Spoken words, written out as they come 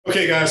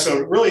Okay, guys,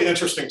 so really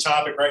interesting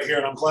topic right here,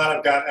 and I'm glad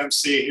I've got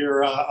MC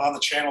here on the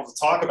channel to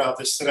talk about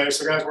this today.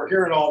 So, guys, we're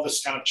hearing all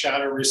this kind of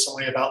chatter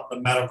recently about the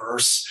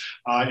metaverse.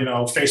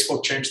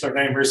 Facebook changed their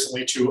name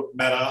recently to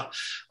Meta.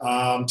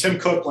 Tim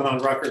Cook went on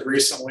record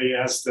recently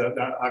as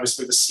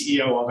obviously the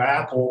CEO of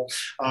Apple,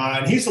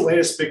 and he's the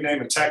latest big name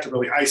in tech to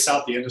really ice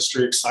out the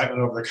industry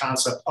excitement over the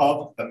concept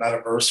of the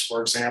metaverse,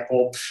 for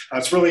example.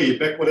 It's really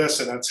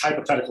ubiquitous, and its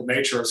hypothetical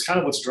nature is kind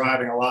of what's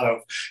driving a lot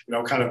of,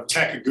 kind of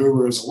tech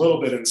gurus a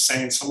little bit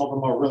insane. Some of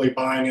them are really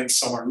buying in,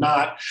 some are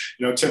not.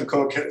 Tim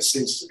Cook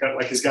seems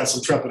like he's got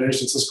some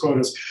trepidations. His quote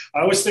is, "I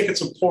always think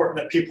it's important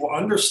that people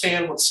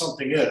understand what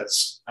something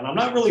is. And I'm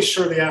not really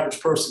sure the average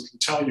person can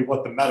tell you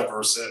what the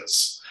metaverse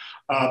is."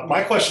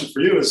 My question for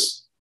you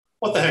is,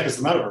 what the heck is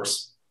the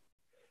metaverse?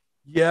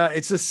 Yeah,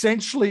 it's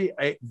essentially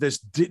this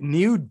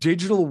new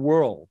digital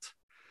world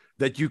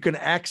that you can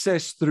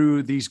access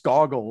through these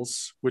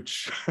goggles,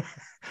 which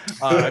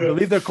I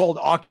believe they're called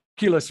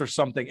Oculus or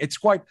something. It's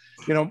quite,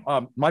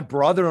 my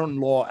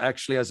brother-in-law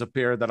actually has a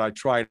pair that I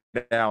tried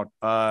out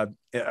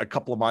a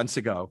couple of months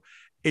ago.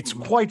 It's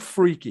quite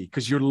freaky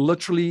because you're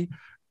literally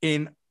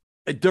in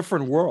a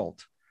different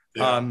world,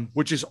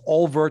 which is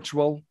all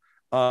virtual,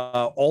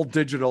 all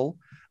digital.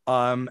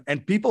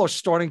 And people are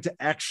starting to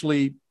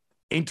actually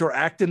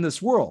interact in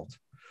this world.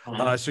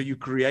 So you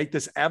create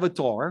this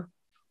avatar,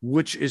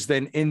 which is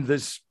then in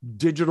this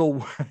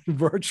digital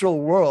virtual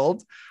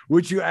world,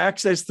 which you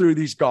access through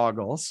these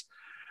goggles.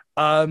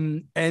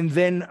 And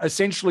then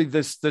essentially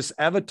this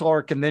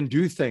avatar can then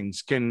do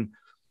things, can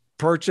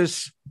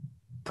purchase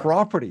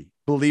property,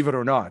 believe it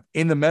or not,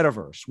 in the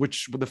metaverse,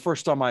 which the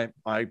first time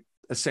I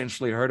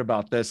essentially heard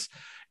about this,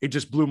 it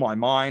just blew my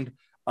mind.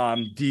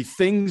 The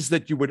things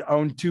that you would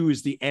own too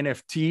is the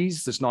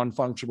NFTs, this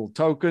non-fungible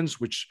tokens,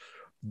 which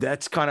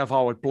that's kind of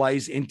how it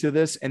plays into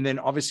this. And then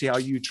obviously how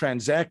you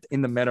transact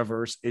in the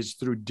metaverse is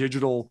through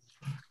digital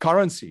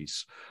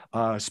currencies.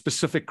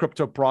 Specific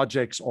crypto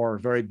projects are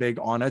very big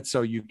on it.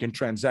 So you can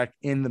transact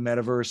in the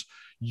metaverse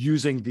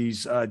using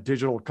these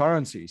digital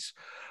currencies.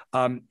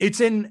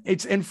 It's in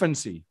its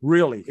infancy,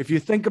 really. If you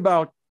think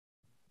about,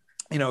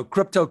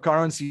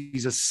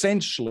 cryptocurrencies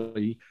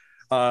essentially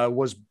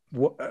was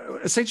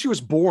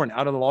born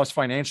out of the last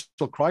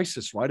financial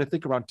crisis, right? I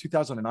think around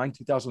 2009,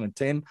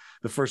 2010,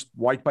 the first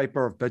white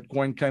paper of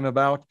Bitcoin came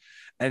about.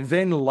 And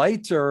then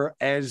later,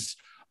 as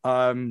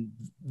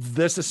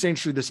this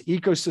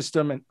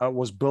ecosystem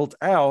was built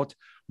out,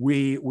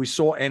 we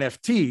saw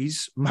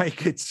NFTs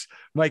make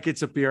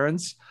its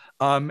appearance.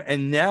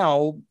 And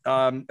now,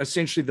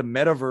 essentially, the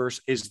metaverse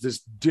is this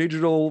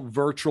digital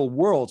virtual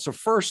world. So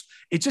first,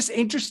 it's just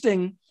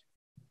interesting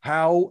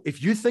how,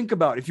 if you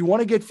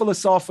want to get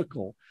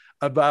philosophical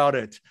about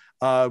it,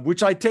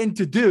 which I tend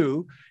to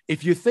do,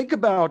 if you think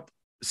about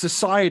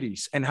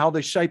societies and how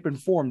they shape and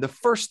form, the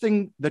first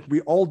thing that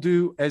we all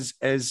do as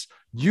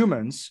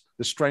humans,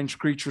 the strange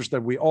creatures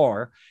that we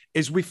are,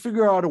 is we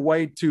figure out a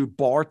way to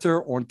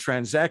barter or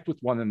transact with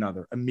one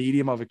another, a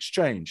medium of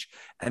exchange.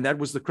 And that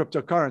was the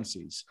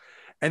cryptocurrencies.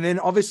 And then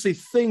obviously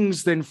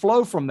things then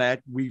flow from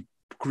that. We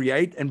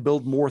create and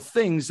build more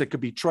things that could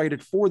be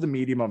traded for the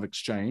medium of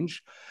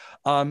exchange.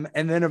 And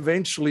then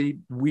eventually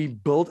we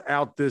built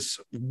out this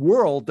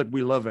world that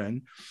we live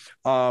in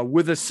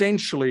with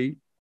essentially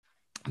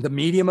the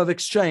medium of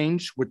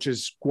exchange, which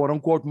is quote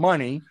unquote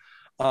money,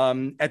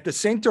 at the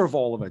center of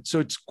all of it. So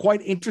it's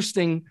quite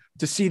interesting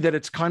to see that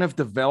it's kind of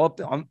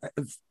developed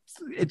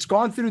it's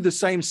gone through the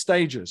same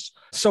stages.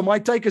 So my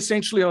take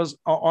essentially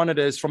on it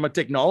is, from a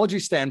technology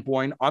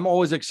standpoint, I'm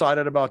always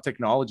excited about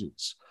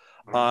technologies.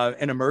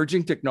 And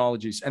emerging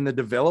technologies and the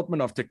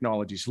development of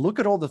technologies. Look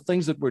at all the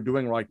things that we're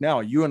doing right now.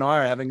 You and I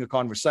are having a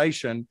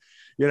conversation,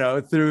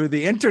 through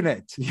the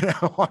internet,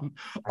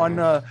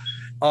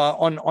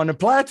 on a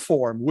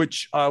platform,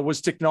 which was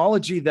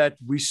technology that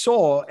we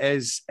saw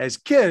as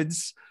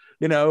kids,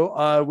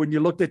 when you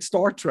looked at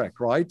Star Trek,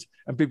 right?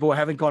 And people were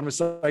having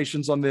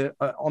conversations on the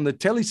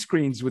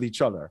telescreens with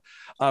each other.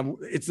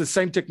 It's the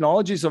same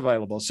technologies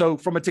available. So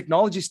from a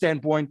technology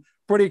standpoint,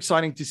 pretty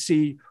exciting to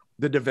see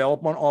the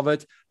development of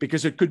it,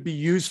 because it could be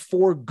used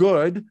for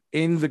good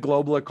in the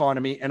global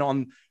economy. And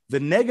on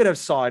the negative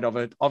side of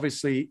it,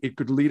 obviously, it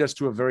could lead us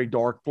to a very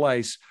dark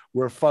place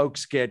where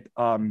folks get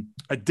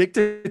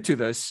addicted to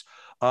this.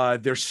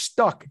 They're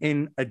stuck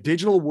in a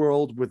digital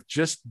world with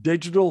just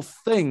digital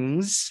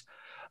things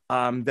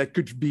that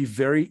could be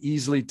very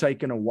easily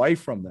taken away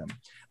from them.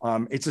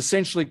 It's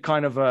essentially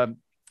kind of a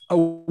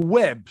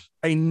web,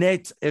 a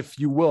net, if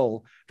you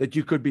will, that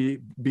you could be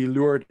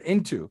lured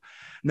into.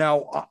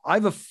 Now, I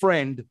have a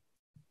friend,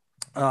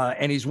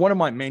 and he's one of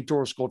my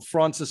mentors, called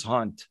Francis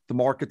Hunt, the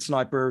market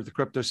sniper, the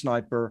crypto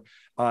sniper,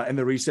 and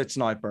the reset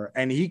sniper.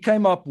 And he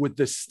came up with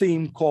this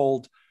theme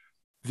called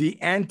the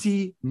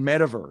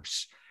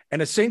anti-metaverse. And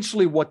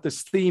essentially what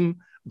this theme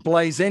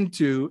plays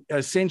into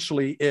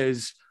essentially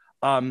is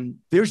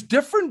there's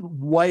different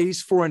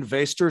ways for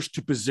investors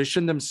to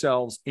position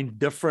themselves in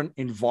different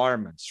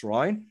environments,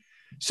 right?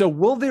 So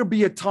will there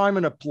be a time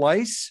and a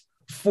place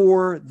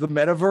for the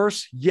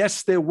metaverse?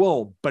 Yes, there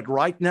will, but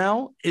right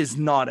now is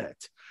not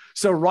it.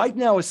 So right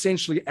now,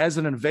 essentially, as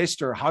an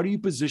investor, how do you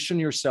position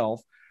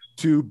yourself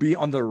to be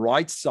on the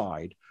right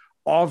side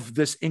of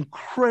this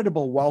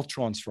incredible wealth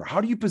transfer?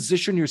 How do you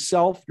position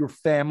yourself, your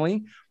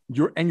family,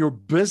 your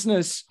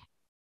business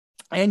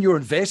and your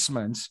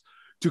investments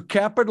to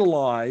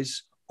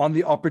capitalize on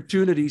the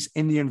opportunities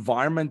in the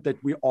environment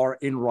that we are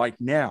in right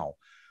now?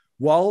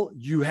 Well,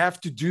 you have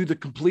to do the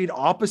complete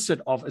opposite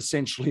of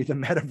essentially the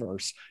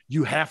metaverse.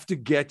 You have to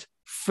get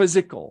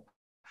physical.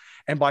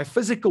 And by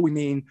physical, we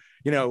mean,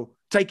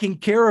 taking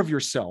care of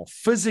yourself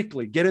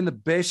physically, get in the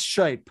best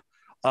shape,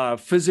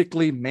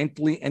 physically,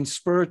 mentally, and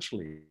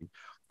spiritually.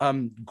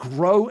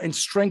 Grow and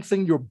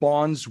strengthen your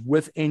bonds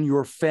within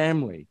your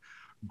family.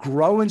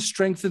 Grow and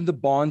strengthen the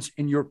bonds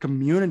in your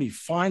community.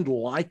 Find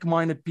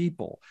like-minded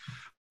people.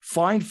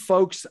 Find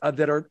folks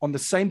that are on the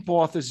same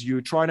path as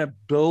you, trying to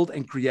build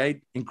and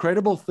create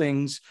incredible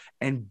things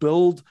and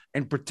build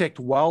and protect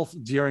wealth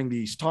during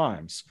these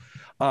times.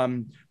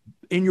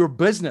 In your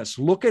business,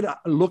 look at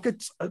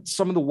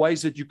some of the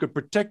ways that you could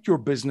protect your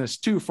business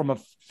too from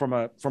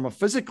a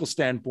physical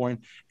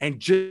standpoint, and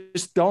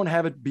just don't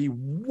have it be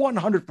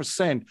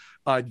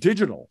 100%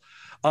 digital.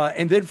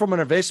 And then from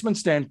an investment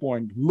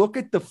standpoint, look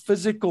at the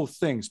physical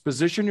things.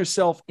 Position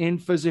yourself in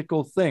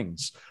physical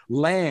things,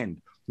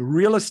 land,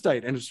 real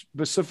estate, and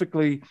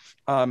specifically,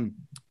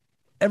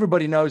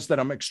 everybody knows that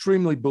I'm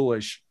extremely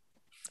bullish,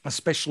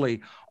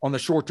 especially on the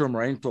short-term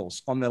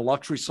rentals, on the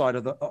luxury side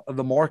of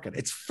the market.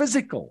 It's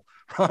physical,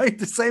 right?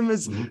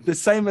 The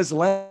same as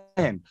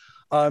land.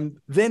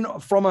 Then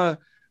from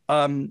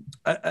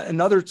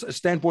another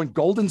standpoint,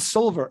 gold and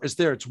silver is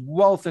there. It's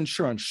wealth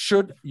insurance.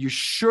 You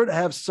should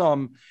have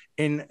some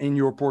in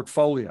your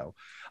portfolio.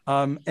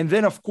 And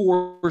then, of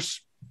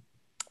course,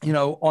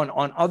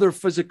 on other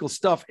physical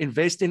stuff,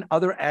 invest in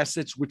other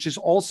assets, which is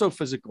also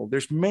physical.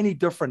 There's many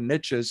different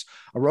niches.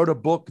 I wrote a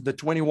book, The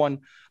 21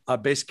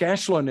 Best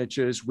Cash Flow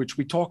Niches, which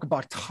we talk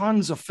about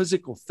tons of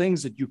physical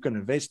things that you can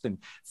invest in,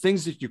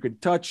 things that you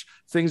could touch,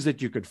 things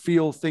that you could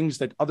feel, things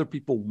that other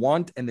people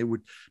want, and they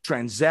would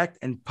transact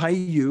and pay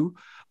you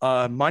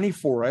money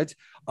for it.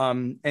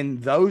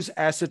 And those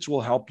assets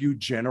will help you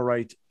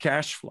generate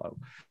cash flow.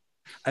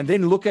 And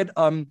then look at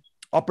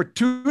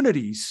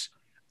opportunities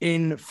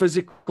in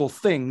physical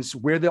things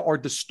where there are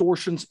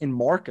distortions in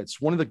markets.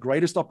 One of the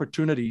greatest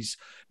opportunities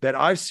that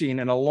I've seen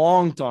in a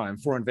long time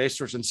for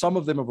investors, and some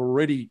of them have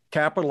already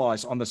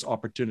capitalized on this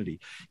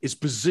opportunity, is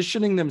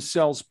positioning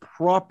themselves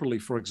properly,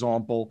 for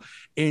example,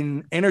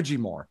 in energy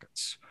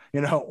markets,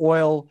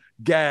 oil,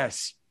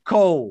 gas,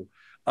 coal,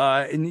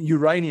 and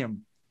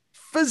uranium,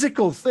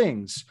 physical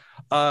things.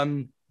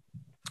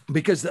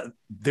 Because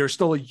there's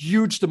still a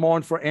huge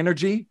demand for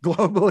energy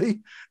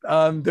globally.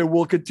 There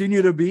will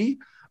continue to be.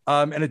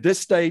 And at this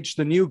stage,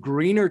 the new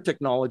greener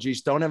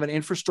technologies don't have an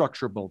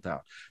infrastructure built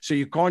out. So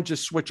you can't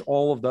just switch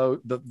all of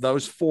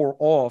those four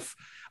off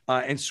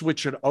and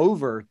switch it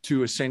over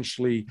to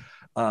essentially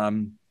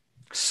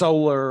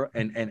solar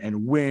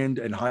and wind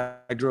and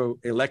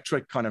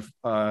hydroelectric kind of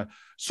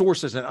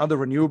sources and other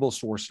renewable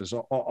sources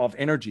of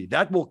energy.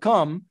 That will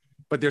come,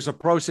 but there's a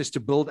process to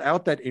build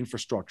out that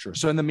infrastructure.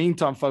 So in the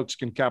meantime, folks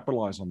can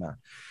capitalize on that.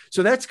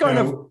 So that's kind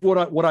of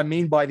what I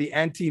mean by the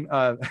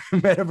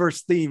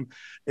anti-metaverse theme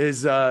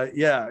is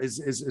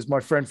my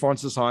friend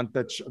Francis Hunt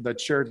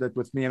that shared that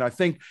with me. And I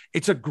think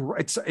it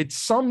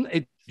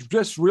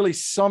just really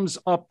sums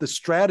up the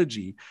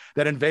strategy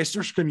that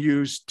investors can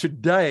use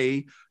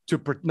today to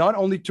not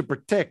only to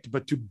protect,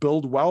 but to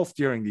build wealth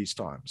during these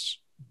times.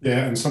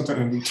 Yeah, and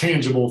something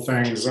tangible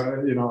things, I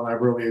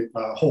really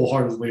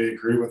wholeheartedly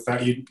agree with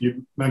that. You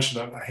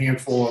mentioned a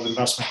handful of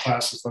investment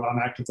classes that I'm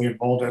actively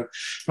involved in.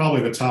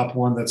 Probably the top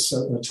one that's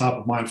the top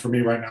of mind for me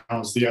right now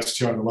is the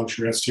STR, the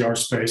luxury STR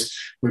space.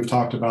 We've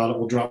talked about it.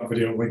 We'll drop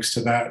video links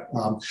to that.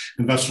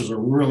 Investors are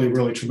really,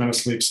 really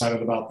tremendously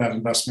excited about that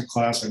investment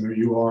class. I know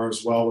you are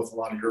as well with a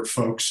lot of your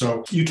folks.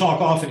 So you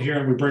talk often here,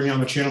 and we bring you on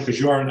the channel because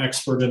you are an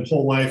expert in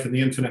whole life and the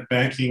infinite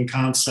banking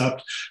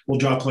concept. We'll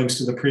drop links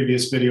to the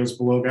previous videos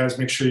below, guys.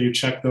 Make sure you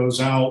check those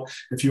out.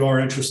 If you are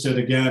interested,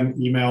 again,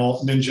 email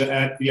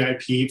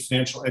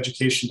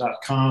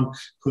ninja@vipfinancialeducation.com.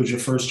 Includes your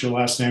first, your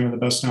last name, and the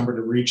best number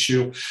to reach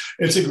you.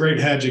 It's a great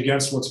hedge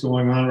against what's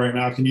going on right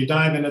now. Can you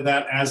dive into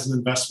that as an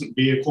investment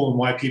vehicle and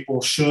why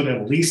people should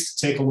at least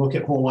take a look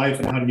at whole life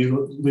and how to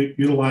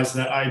utilize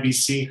that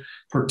IBC,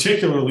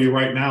 particularly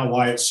right now,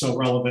 why it's so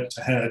relevant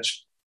to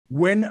hedge?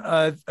 When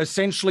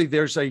essentially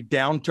there's a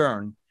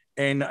downturn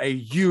and a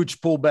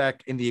huge pullback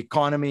in the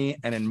economy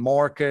and in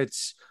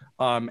markets,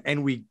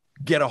 and we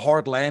get a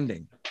hard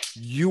landing,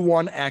 you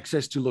want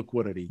access to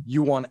liquidity.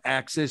 You want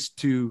access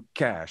to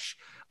cash.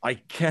 I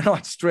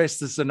cannot stress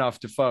this enough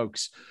to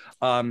folks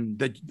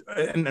that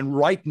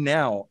right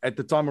now, at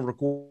the time of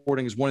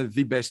recording, is one of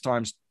the best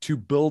times to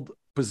build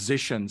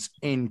positions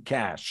in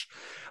cash.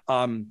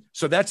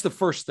 So that's the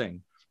first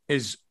thing,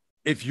 is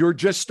if you're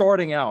just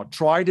starting out,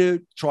 try to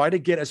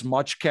get as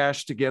much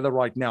cash together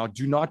right now.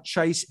 Do not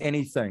chase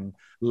anything.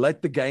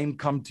 Let the game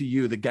come to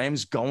you. The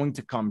game's going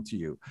to come to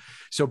you.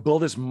 So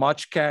build as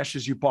much cash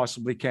as you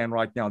possibly can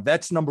right now.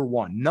 That's number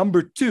one.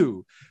 Number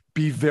two,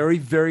 be very,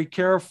 very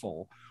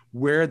careful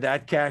where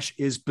that cash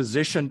is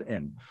positioned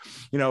in.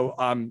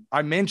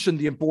 I mentioned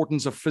the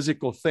importance of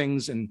physical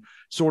things and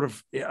sort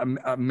of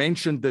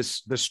mentioned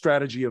the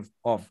strategy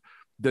of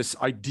this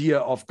idea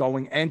of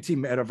going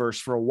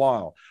anti-metaverse for a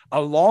while.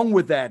 Along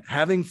with that,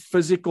 having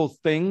physical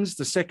things,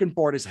 the second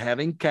part is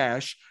having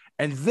cash,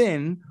 and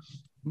then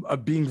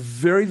being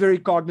very, very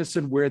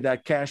cognizant where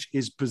that cash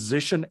is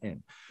positioned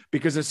in.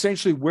 Because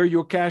essentially where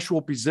your cash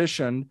will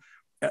position,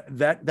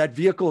 that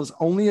vehicle is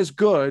only as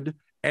good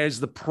as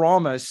the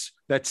promise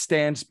that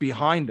stands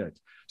behind it.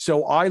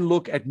 So I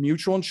look at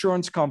mutual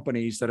insurance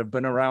companies that have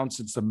been around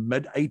since the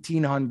mid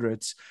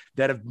 1800s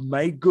that have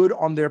made good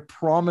on their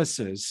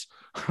promises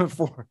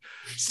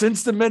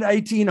since the mid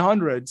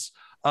 1800s.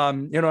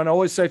 And I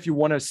always say, if you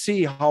want to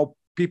see how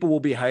people will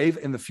behave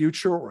in the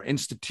future, or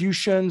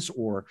institutions,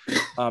 or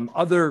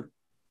other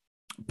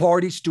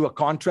parties to a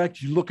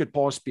contract, you look at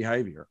past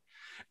behavior.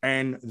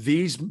 And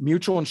these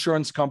mutual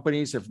insurance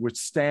companies have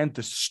withstand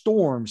the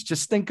storms.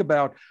 Just think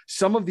about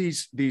some of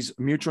these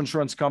mutual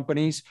insurance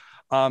companies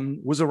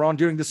was around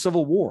during the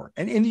Civil War.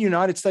 And in the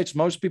United States,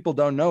 most people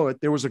don't know it,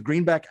 there was a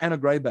greenback and a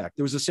grayback.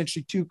 There was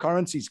essentially two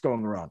currencies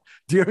going around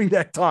during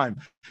that time.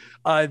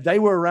 They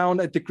were around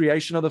at the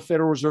creation of the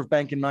Federal Reserve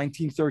Bank in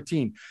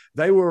 1913.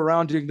 They were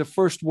around during the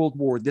First World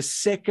War, the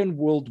Second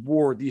World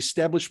War, the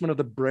establishment of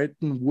the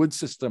Bretton Woods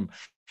system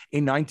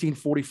in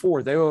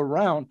 1944. They were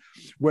around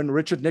when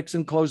Richard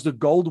Nixon closed the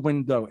gold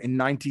window in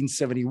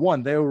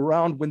 1971. They were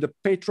around when the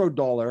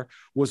petrodollar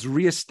was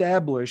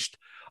reestablished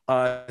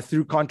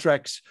through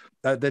contracts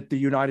that the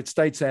United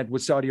States had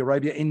with Saudi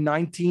Arabia in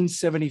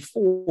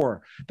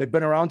 1974. They've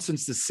been around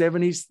since the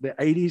 70s, the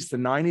 80s, the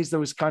 90s. That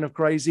was kind of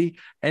crazy.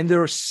 And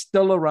they're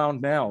still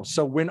around now.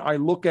 So when I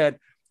look at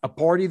a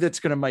party that's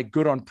going to make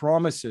good on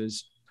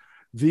promises,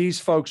 these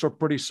folks are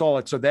pretty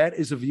solid. So that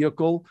is a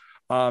vehicle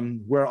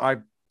where I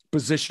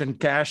position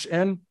cash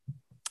in,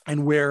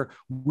 and where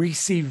we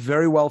see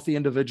very wealthy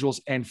individuals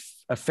and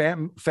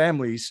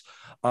families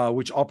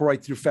which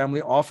operate through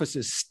family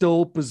offices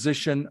still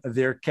position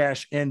their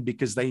cash in,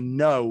 because they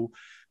know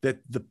that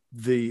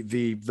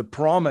the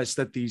promise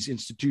that these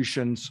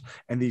institutions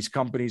and these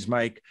companies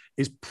make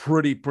is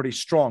pretty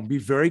strong. Be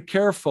very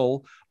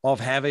careful of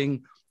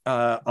having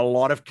a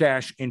lot of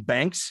cash in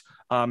banks.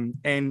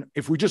 And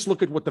if we just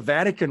look at what the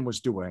Vatican was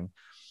doing,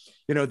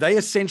 they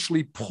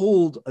essentially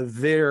pulled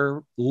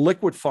their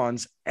liquid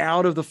funds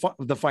out of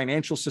the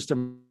financial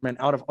system and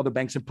out of other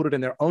banks and put it in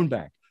their own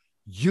bank.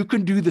 You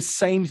can do the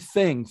same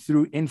thing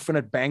through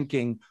infinite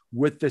banking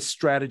with this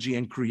strategy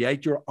and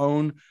create your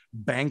own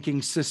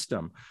banking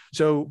system.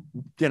 So,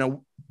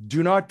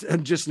 do not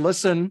just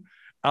listen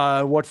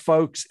what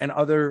folks and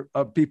other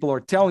people are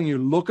telling you.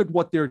 Look at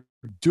what they're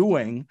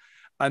doing,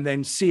 and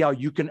then see how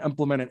you can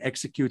implement and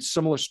execute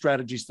similar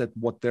strategies that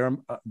what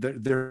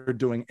they're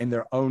doing in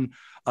their own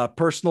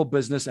personal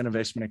business and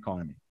investment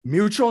economy.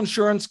 Mutual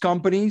insurance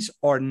companies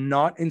are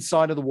not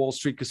inside of the Wall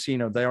Street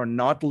casino. They are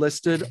not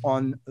listed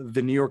on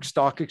the New York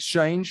Stock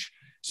Exchange.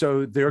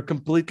 So they're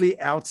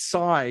completely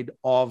outside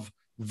of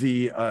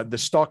the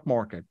stock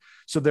market.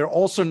 So they're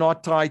also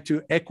not tied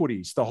to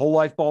equities. The whole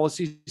life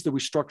policies that we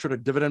structured, a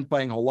dividend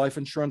paying whole life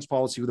insurance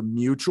policy with a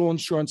mutual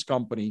insurance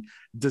company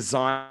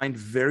designed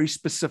very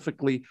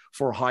specifically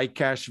for high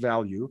cash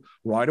value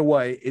right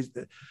away. Is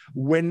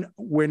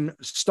when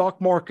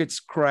stock markets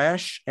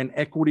crash and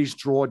equities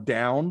draw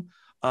down,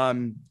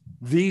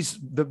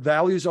 the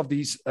values of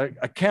these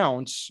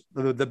accounts,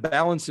 the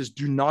balances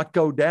do not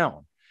go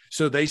down.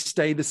 So they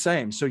stay the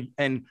same. So,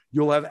 and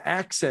you'll have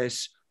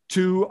access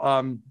to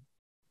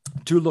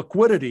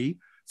liquidity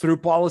through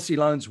policy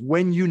loans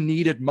when you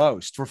need it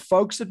most. For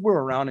folks that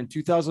were around in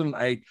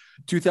 2008,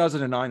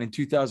 2009, and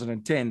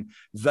 2010,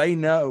 they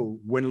know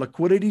when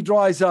liquidity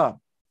dries up,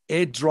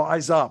 it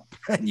dries up,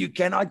 and you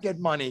cannot get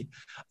money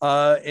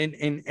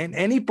in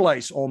any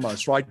place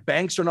almost, right?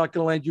 Banks are not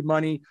going to lend you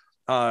money.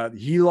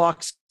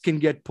 HELOCs can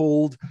get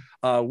pulled,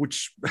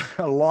 which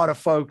a lot of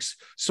folks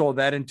saw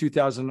that in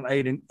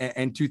 2008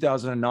 and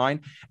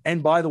 2009.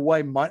 And by the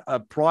way,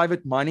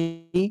 private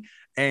money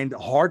and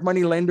hard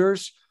money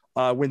lenders,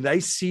 when they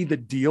see the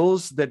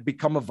deals that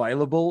become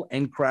available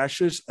in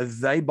crashes,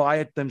 they buy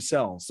it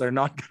themselves. They're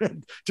not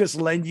going to just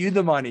lend you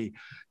the money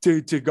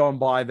to go and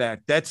buy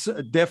that. That's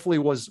definitely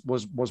was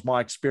my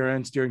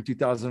experience during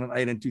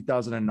 2008 and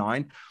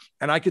 2009.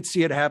 And I could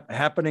see it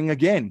happening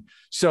again.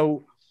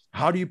 So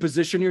how do you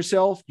position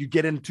yourself? You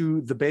get into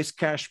the best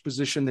cash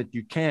position that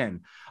you can.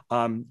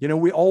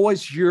 We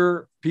always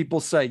hear people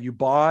say, you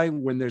buy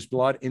when there's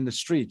blood in the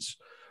streets.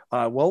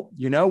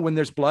 When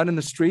there's blood in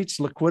the streets,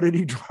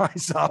 liquidity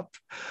dries up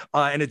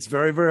and it's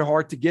very, very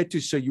hard to get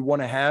to. So you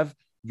want to have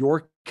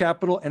your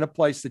capital in a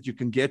place that you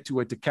can get to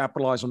it to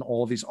capitalize on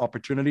all of these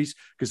opportunities,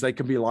 because they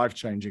can be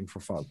life-changing for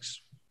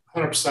folks.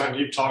 100%.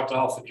 You've talked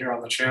often here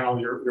on the channel,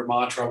 your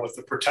mantra with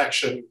the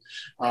protection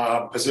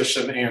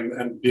position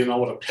and being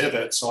able to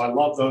pivot. So I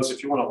love those.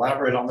 If you want to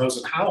elaborate on those,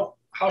 and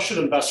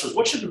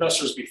what should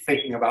investors be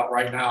thinking about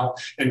right now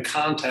in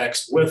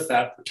context with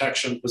that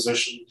protection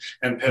position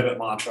and pivot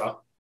mantra?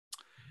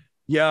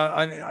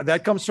 Yeah,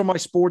 that comes from my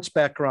sports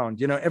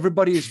background.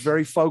 Everybody is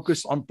very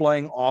focused on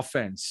playing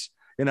offense,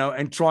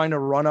 and trying to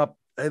run up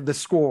the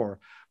score.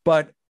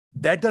 But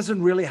that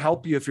doesn't really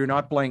help you if you're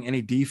not playing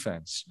any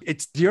defense.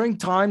 It's during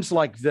times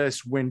like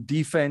this when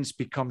defense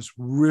becomes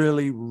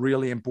really,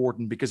 really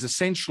important, because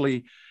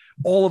essentially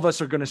all of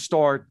us are going to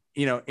start,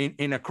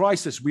 in a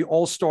crisis, we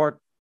all start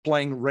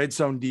playing red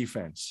zone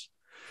defense.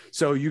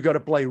 So you got to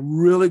play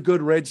really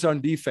good red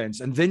zone defense,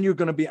 and then you're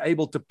going to be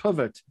able to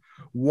pivot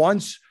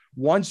once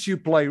you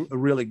play a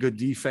really good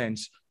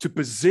defense to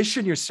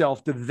position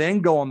yourself to then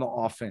go on the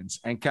offense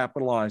and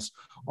capitalize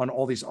on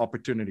all these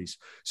opportunities.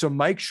 So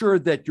make sure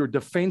that your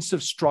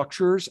defensive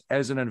structures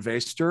as an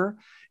investor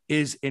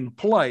is in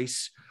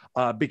place,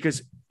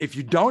 because if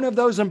you don't have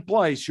those in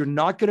place, you're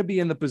not going to be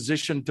in the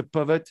position to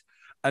pivot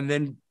and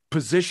then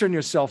position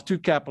yourself to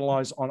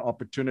capitalize on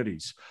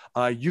opportunities.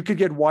 You could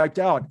get wiped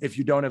out if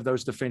you don't have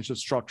those defensive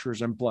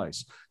structures in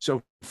place.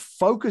 So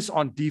focus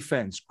on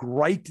defense,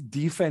 great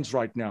defense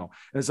right now.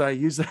 As I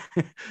use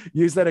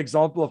that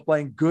example of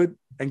playing good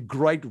and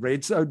great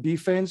red zone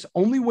defense,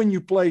 only when you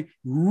play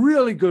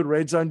really good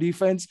red zone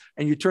defense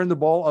and you turn the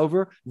ball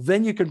over,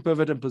 then you can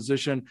pivot in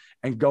position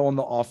and go on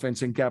the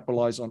offense and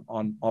capitalize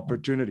on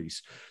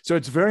opportunities. So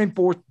it's very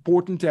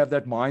important to have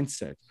that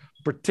mindset.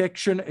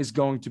 Protection is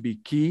going to be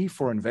key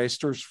for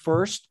investors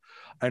first.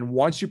 And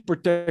once you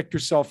protect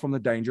yourself from the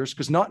dangers,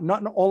 because not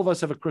all of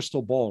us have a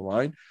crystal ball,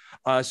 right?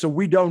 So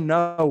we don't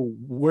know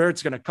where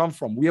it's going to come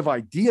from. We have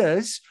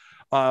ideas,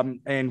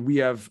 and we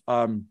have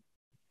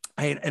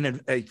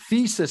a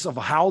thesis of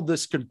how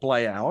this can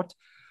play out.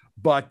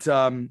 But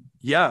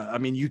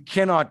you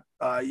cannot,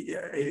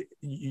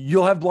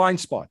 you'll have blind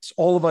spots.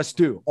 All of us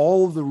do.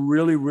 All of the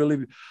really,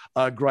 really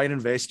great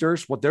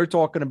investors, what they're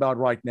talking about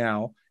right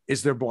now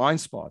is their blind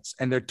spots.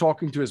 And they're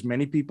talking to as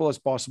many people as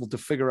possible to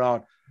figure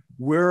out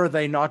where are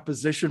they not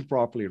positioned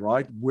properly,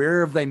 right?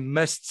 Where have they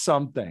missed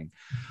something?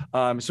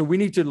 So we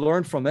need to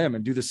learn from them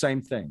and do the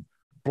same thing.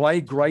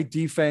 Play great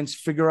defense,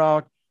 figure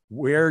out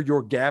where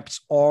your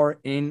gaps are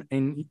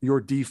in your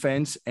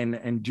defense.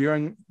 And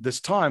during this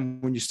time,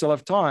 when you still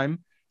have time,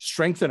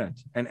 strengthen it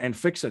and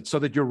fix it so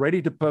that you're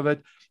ready to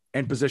pivot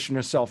and position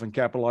yourself and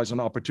capitalize on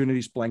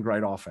opportunities playing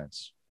great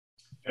offense.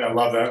 Yeah, I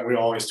love that. We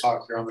always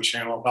talk here on the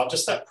channel about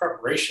just that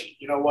preparation.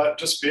 You know what?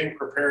 Just being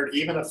prepared,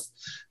 even if,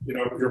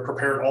 you're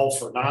prepared all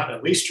for naught,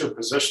 at least you're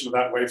positioned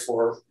that way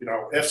for,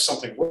 if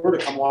something were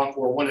to come along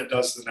or when it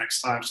does the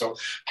next time. So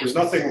there's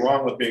nothing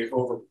wrong with being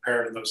over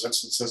prepared in those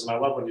instances. And I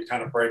love when you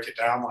kind of break it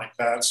down like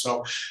that.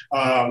 So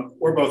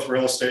we're both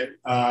real estate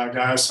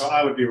guys. So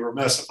I would be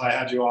remiss if I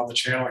had you on the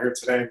channel here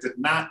today and did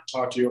not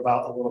talk to you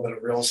about a little bit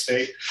of real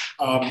estate.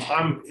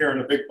 I'm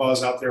hearing a big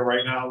buzz out there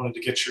right now. I wanted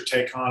to get your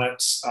take on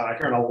it.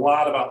 Hearing a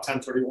lot about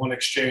 1031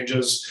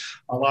 exchanges.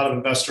 A lot of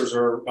investors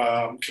are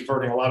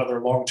converting a lot of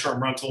their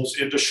long-term rentals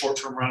into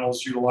short-term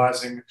rentals,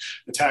 utilizing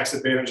the tax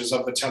advantages of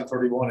the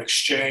 1031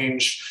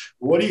 exchange.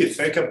 What do you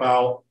think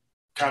about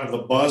kind of the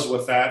buzz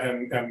with that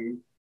and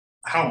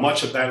how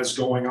much of that is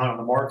going on in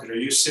the market? Are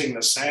you seeing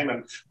the same?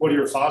 And what are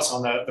your thoughts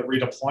on the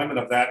redeployment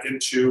of that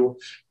into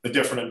the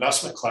different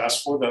investment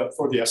class for the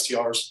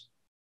STRs?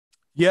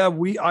 Yeah,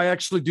 I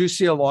actually do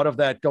see a lot of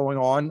that going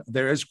on.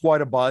 There is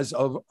quite a buzz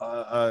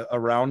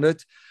around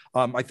it.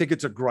 I think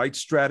it's a great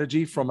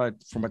strategy from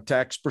a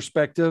tax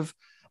perspective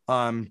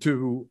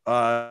to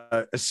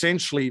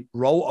essentially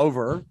roll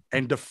over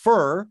and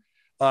defer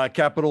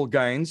capital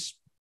gains.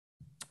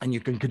 And you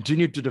can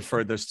continue to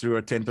defer this through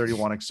a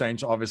 1031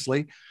 exchange,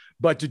 obviously,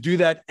 but to do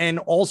that and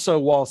also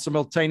while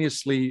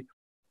simultaneously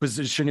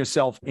position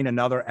yourself in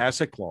another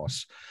asset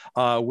class,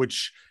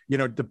 which,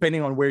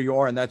 depending on where you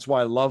are. And that's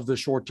why I love the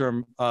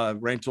short-term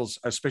rentals,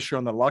 especially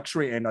on the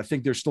luxury end. I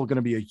think there's still going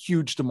to be a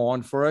huge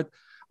demand for it.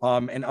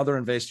 And other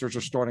investors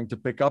are starting to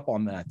pick up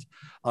on that.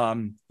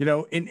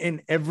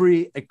 In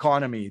every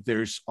economy,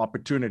 there's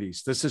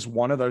opportunities. This is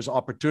one of those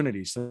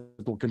opportunities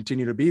that will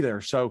continue to be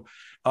there. So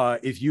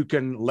if you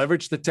can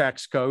leverage the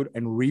tax code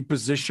and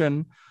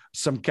reposition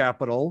some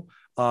capital,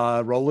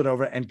 roll it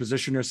over and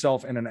position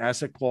yourself in an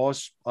asset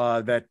class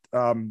that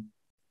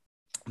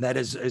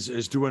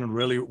is doing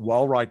really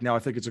well right now, I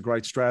think it's a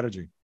great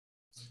strategy.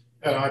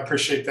 And I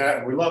appreciate that.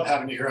 And we love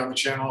having you here on the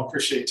channel. I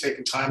appreciate you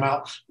taking time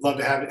out. Love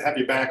to have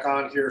you back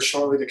on here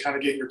shortly to kind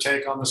of get your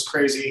take on this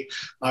crazy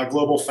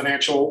global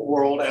financial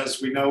world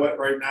as we know it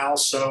right now.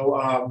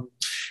 So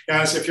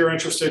Guys, if you're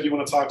interested, you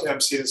want to talk to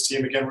MC and his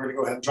team, again, we're going to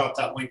go ahead and drop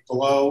that link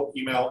below.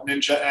 Email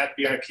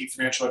ninja@VIP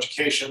Financial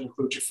Education.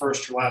 Include your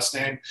first, your last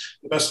name,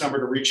 the best number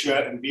to reach you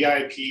at, and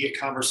VIP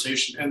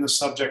conversation in the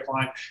subject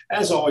line.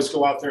 As always,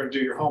 go out there and do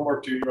your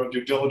homework, do your own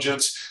due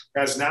diligence.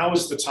 Guys, now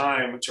is the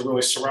time to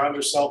really surround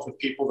yourself with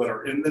people that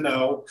are in the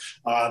know,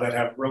 that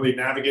have really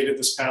navigated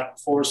this path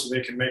before, so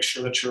they can make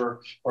sure that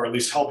you're, or at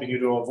least helping you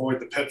to avoid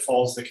the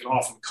pitfalls that can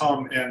often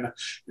come in,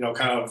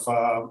 kind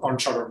of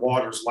uncharted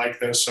waters like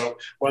this. So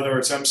whether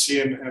it's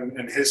MC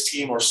and his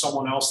team or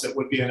someone else that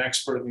would be an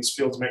expert in these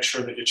fields, make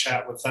sure that you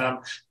chat with them,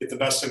 get the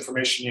best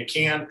information you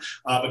can.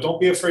 But don't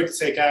be afraid to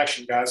take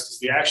action, guys, because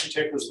the action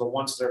takers are the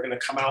ones that are going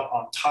to come out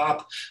on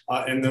top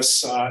in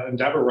this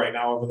endeavor right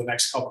now over the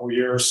next couple of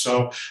years.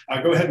 So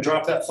go ahead and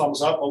drop that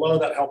thumbs up below.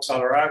 That helps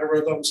out our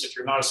algorithms. If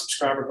you're not a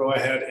subscriber, go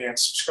ahead and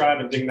subscribe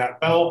and ding that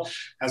bell.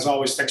 As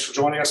always, thanks for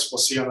joining us. We'll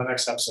see you on the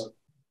next episode.